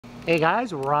Hey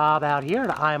guys, Rob out here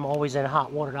at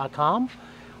ImAlwaysInHotWater.com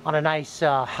on a nice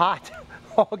hot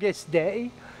August day,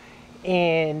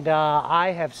 and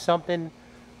I have something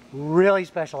really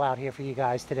special out here for you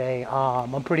guys today.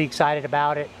 I'm pretty excited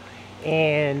about it,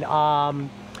 and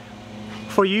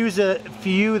for you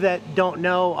that don't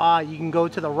know, you can go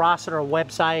to the Rossiter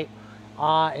website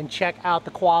and check out the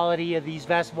quality of these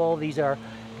vessels. These are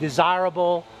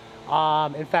desirable.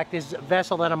 In fact, this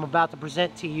vessel that I'm about to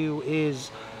present to you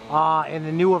is and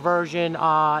the newer version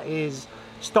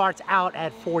starts out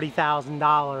at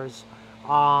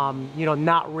 $40,000. You know,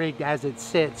 not rigged as it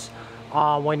sits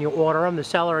when you order them. The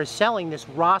seller is selling this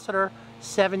Rossiter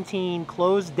 17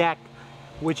 closed deck,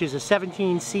 which is a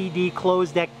 17 CD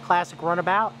closed deck classic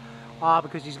runabout,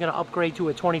 because he's going to upgrade to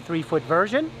a 23-foot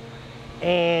version.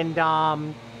 And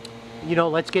you know,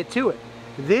 let's get to it.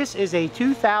 This is a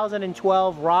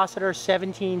 2012 Rossiter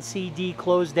 17 CD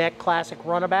closed deck classic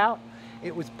runabout.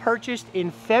 It was purchased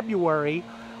in February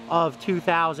of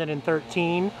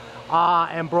 2013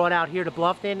 and brought out here to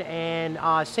Bluffton,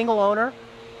 and single owner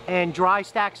and dry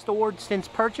stack stored since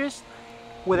purchase,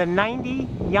 with a 90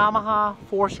 Yamaha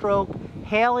 4-stroke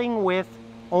hailing with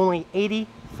only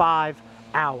 85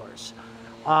 hours.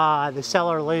 The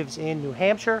seller lives in New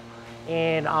Hampshire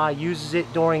and uses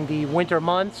it during the winter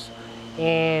months,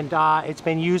 and it's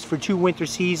been used for 2 winter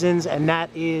seasons, and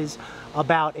that is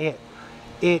about it.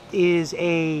 It is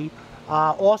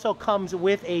also comes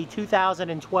with a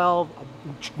 2012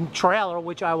 trailer,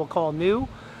 which I will call new,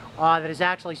 that is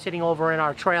actually sitting over in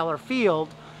our trailer field.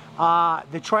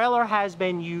 The trailer has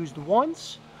been used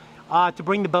once to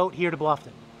bring the boat here to Bluffton,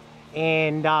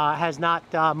 and has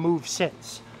not moved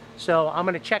since. So I'm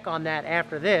going to check on that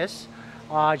after this,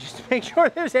 just to make sure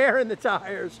there's air in the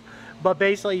tires. But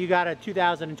basically, you got a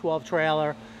 2012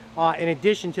 trailer, in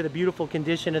addition to the beautiful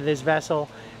condition of this vessel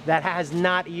that has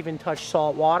not even touched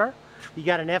salt water. You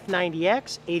got an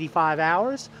F90X, 85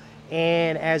 hours,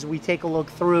 and as we take a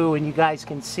look through, and you guys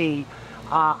can see,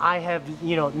 I have,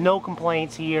 you know, no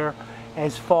complaints here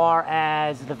as far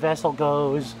as the vessel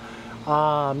goes.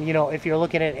 You know, if you're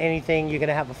looking at anything, you're going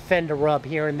to have a fender rub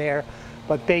here and there,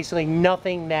 but basically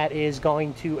nothing that is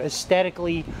going to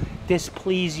aesthetically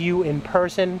displease you in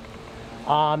person.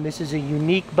 This is a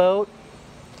unique boat,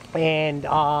 and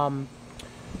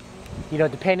you know,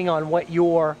 depending on what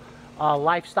your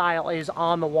lifestyle is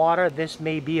on the water, this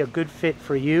may be a good fit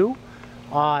for you.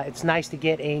 It's nice to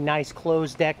get a nice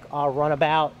closed deck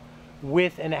runabout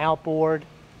with an outboard,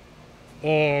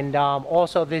 and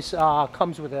also this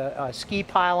comes with a ski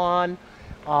pylon,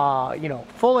 you know,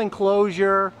 full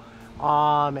enclosure,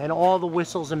 and all the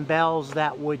whistles and bells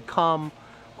that would come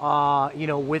you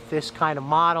know, with this kind of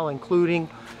model, including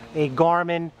a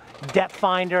Garmin depth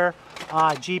finder,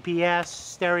 GPS,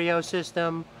 stereo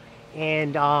system,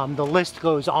 and the list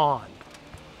goes on.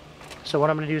 So what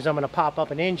I'm going to do is I'm going to pop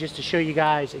up and in just to show you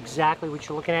guys exactly what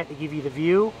you're looking at, to give you the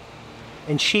view.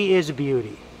 And she is a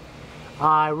beauty.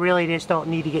 I really just don't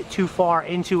need to get too far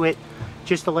into it,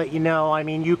 just to let you know. I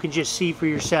mean, you can just see for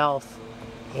yourself,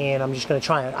 and I'm just going to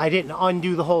try it. I didn't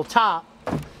undo the whole top,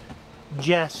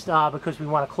 just because we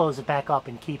want to close it back up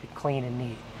and keep it clean and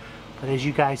neat. But as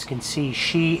you guys can see,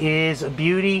 she is a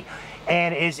beauty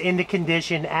and is in the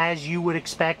condition as you would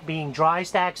expect, being dry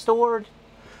stack stored,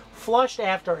 flushed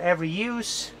after every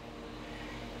use,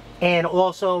 and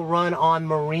also run on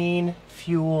marine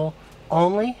fuel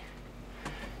only.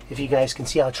 If you guys can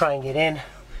see, I'll try and get in.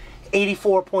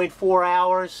 84.4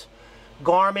 hours,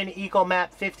 Garmin EcoMap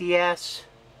 50S.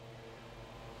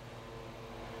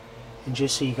 And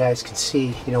just so you guys can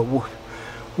see, you know,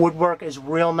 woodwork is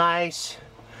real nice.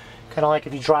 Kind of like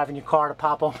if you're driving your car to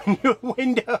pop open your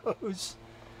windows.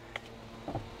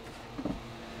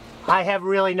 I have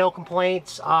really no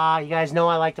complaints. You guys know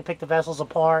I like to pick the vessels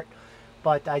apart,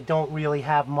 but I don't really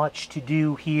have much to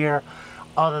do here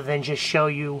other than just show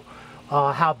you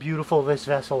how beautiful this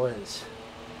vessel is.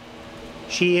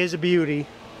 She is a beauty.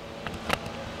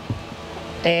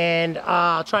 And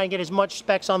I'll try and get as much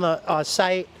specs on the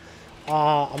site.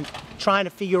 I'm trying to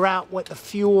figure out what the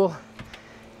fuel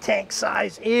tank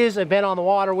size is. I've been on the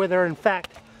water with her. In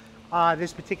fact,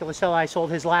 this particular seller, I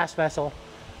sold his last vessel,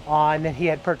 and then he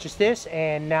had purchased this,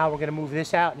 and now we're going to move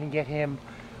this out and get him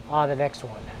the next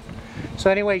one. So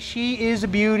anyway, she is a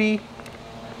beauty.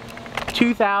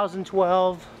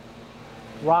 2012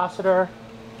 Rossiter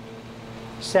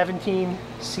 17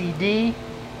 CD,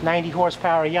 90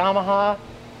 horsepower Yamaha,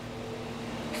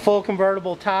 full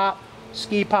convertible top,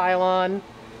 ski pylon,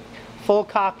 full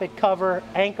cockpit cover,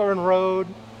 anchor and rode,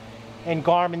 and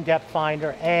Garmin depth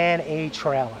finder, and a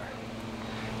trailer.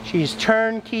 She's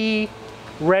turnkey,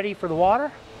 ready for the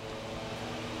water.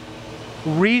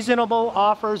 Reasonable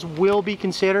offers will be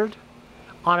considered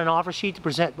on an offer sheet to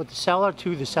present with the seller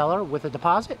to the seller with a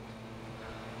deposit.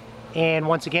 And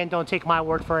once again, don't take my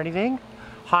word for anything.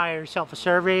 Hire yourself a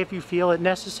survey if you feel it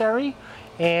necessary,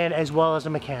 and as well as a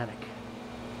mechanic.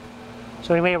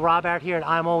 So anyway, Rob out here at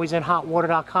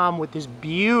ImAlwaysInHotWater.com with this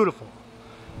beautiful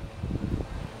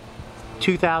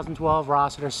 2012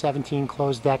 Rossiter 17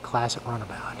 closed deck classic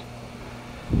runabout.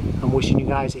 I'm wishing you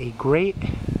guys a great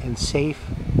and safe